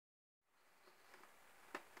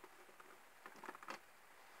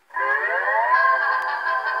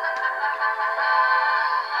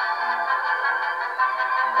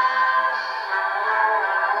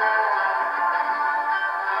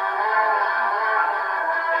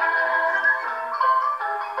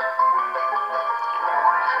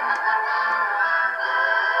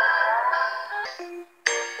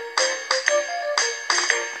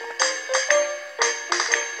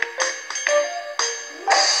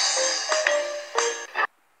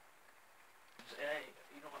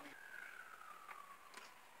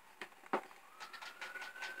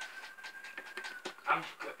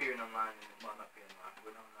online, well, not be online,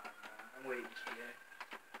 but online. I'm waiting for you.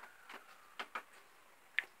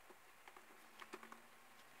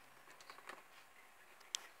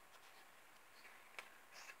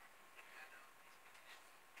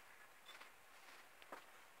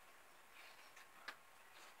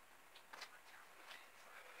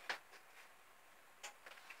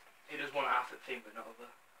 He does want half the thing, but not other.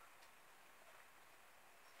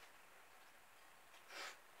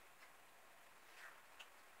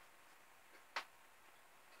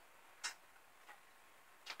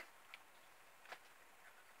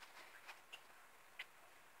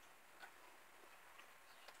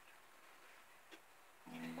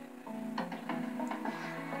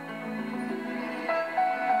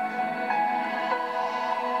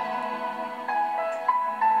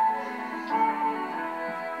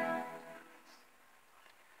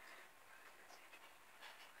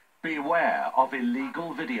 Beware of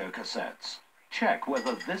illegal videocassettes. Check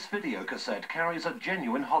whether this videocassette carries a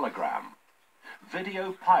genuine hologram.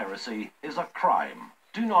 Video piracy is a crime.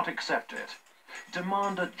 Do not accept it.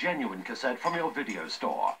 Demand a genuine cassette from your video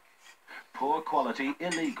store. Poor quality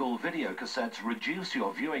illegal videocassettes reduce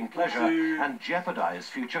your viewing pleasure and jeopardize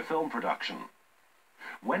future film production.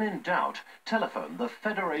 When in doubt, telephone the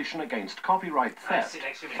Federation Against Copyright Theft,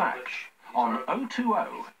 FACT, on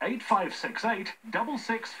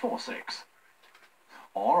 020-8568-6646.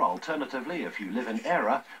 Or alternatively, if you live in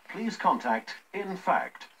Era, please contact In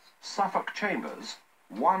Fact, Suffolk Chambers,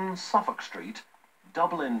 1 Suffolk Street,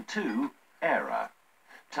 Dublin 2, Era.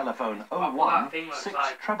 Telephone 01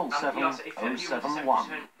 6777 071.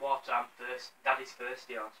 Water, I'm first. Daddy's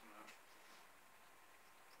thirsty or something.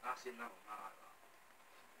 I've seen that one. I like that.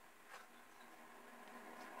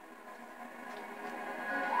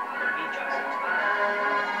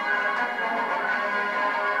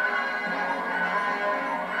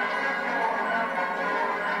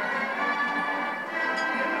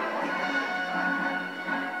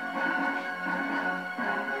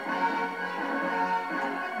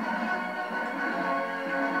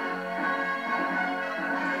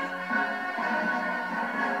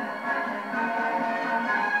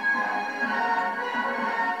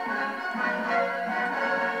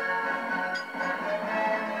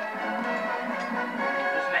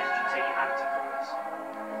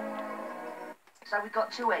 So we've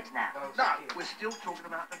got two eggs now? No, we're still talking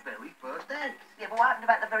about the very first egg. Yeah, but what happened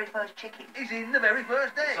about the very first chicken? He's in the very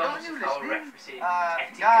first egg, aren't you listening?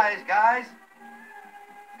 Guys.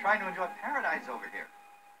 Trying to enjoy paradise over here.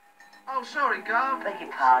 Oh, sorry, Gov. Beg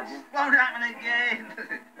your pardon. Won't happen again.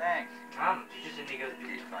 Thanks. Man, you just didn't go to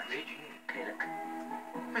the fridge, Pillock.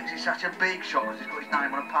 Thinks he's such a big shot because he's got his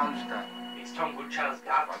name on a poster. It's Tom Goodchild's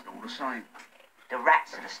dad. That's all the same. The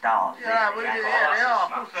rats are the stars. Yeah, really. they are.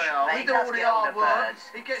 Of course they are. But We he do does all the get all hard the work. birds.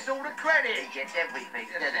 He gets all the credit. He gets everything,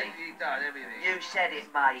 doesn't he? He does everything. You said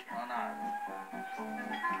it, mate. I know.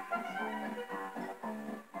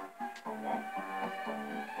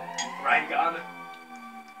 Right, get on it.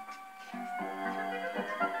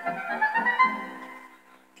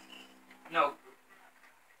 No.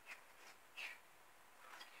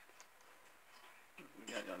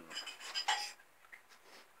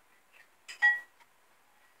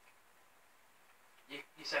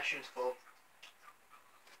 Your session's full.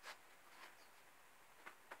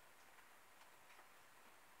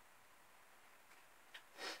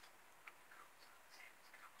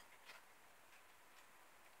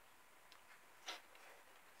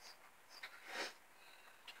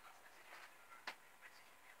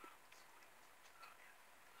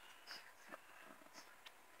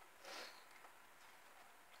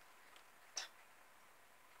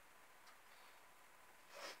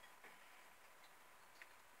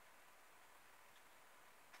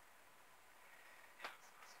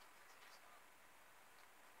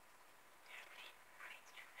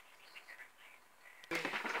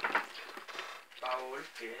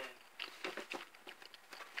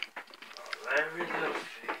 Every little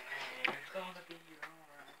thing is gonna be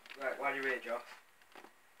alright. Right, while you're here, Josh,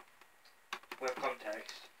 with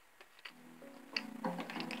context,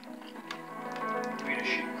 read a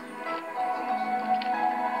sheet.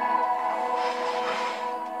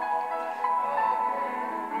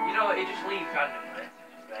 You know what, it just leaves randomly,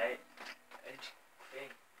 right? And thing.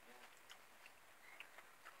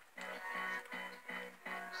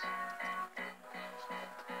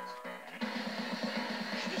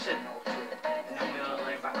 She just said no to it, and then we all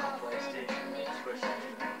lay back on PlayStation. It's for a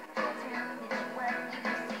second.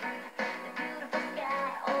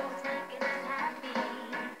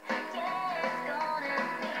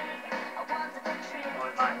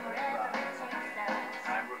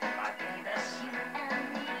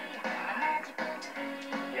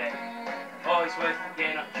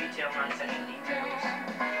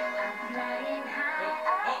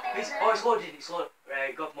 It's loaded, it's loaded.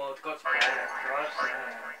 Right, God mode, God's prayer.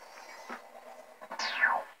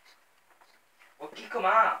 Well, kick him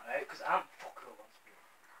out, right? Because I'm fucking up on speed.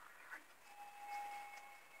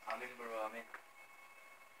 I'm in, bro, I'm in.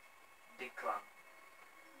 Big clan.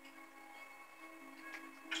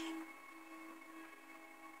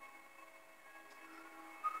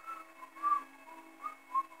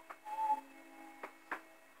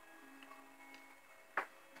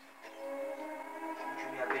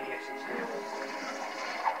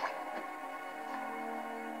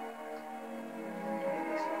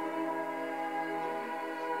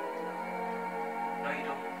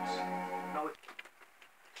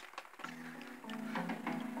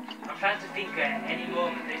 I'm trying to think at any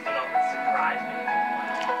moment this will not surprise me.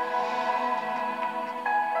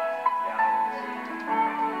 Yeah.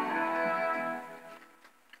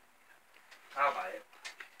 I'll buy it.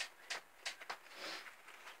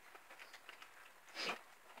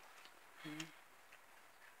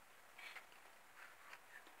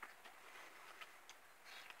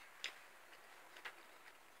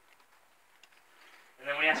 And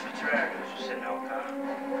then when he asked for Terraria, just said no, can't.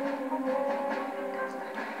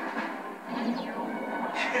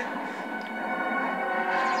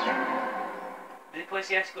 Did he play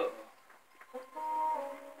CSGO?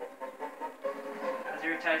 Has he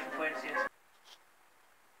retired from playing CSGO?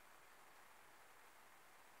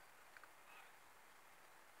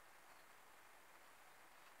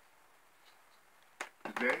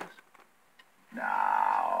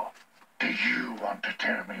 Now, do you want to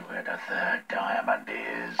tell me where the third diamond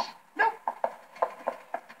is? No.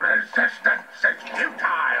 Resistance is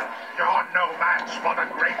futile. You're no match for the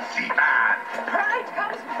great seaman. Pride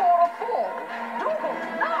comes before a fall. Google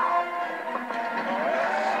now.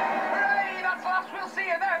 Hooray! That's the last we'll see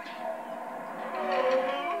of them.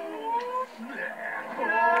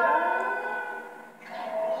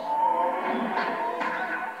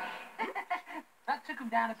 That took him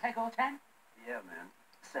down a peg or 10. Yeah, man.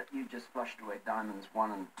 Except you just flushed away diamonds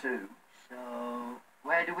 1 and 2. So,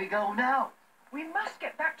 where do we go now? We must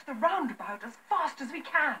get back to the roundabout as fast as we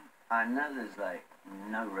can. I know there's, like,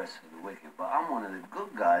 no rest for the wicked, but I'm one of the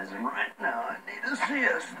good guys, and right now I need a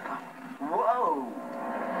siesta. Whoa!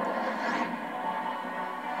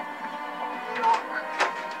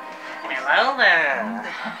 Hello there.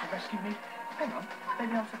 They come to rescue me. Hang on.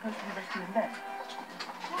 Maybe I'm supposed to be rescuing them.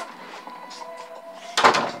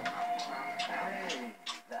 Hey,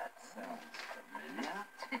 that sounds familiar.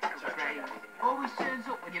 Great. Always turns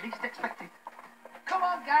up when you least expect it. Come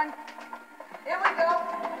on, gang. Here we go.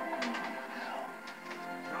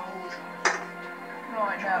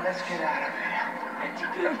 Right, now let's get out of here.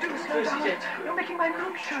 Oh, do slow down. You're making my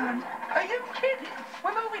mood turn. Are you kidding?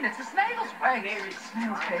 We're moving. It's a snail's pace.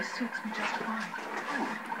 Snail's pace suits me just fine.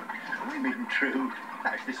 I'm in true.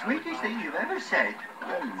 That's the sweetest thing you've ever said.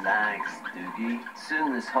 Relax, Doogie.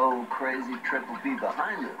 Soon this whole crazy trip will be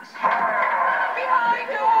behind us. Behind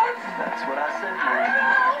us! That's what I said, man.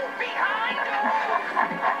 No! Behind us!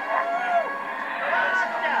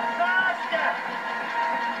 Faster! Faster!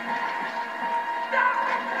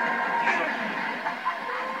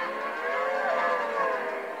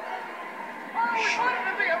 Oh, we wanted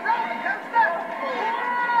to be a roller coaster!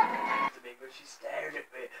 To me, but she's staring at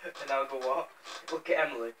me, and I'll go, what? Look at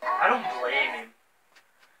Emily. I don't blame him.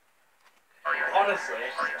 Honestly,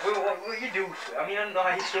 what you do to it? I mean, I know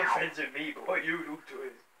he's still friends with me, but what you do to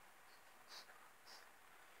it?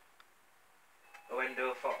 The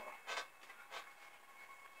window 4.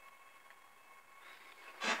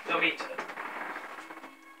 Don't mean to.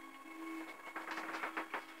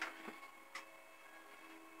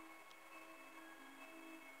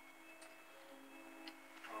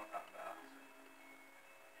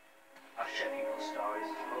 I'll share people's stories,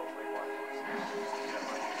 hopefully one of us.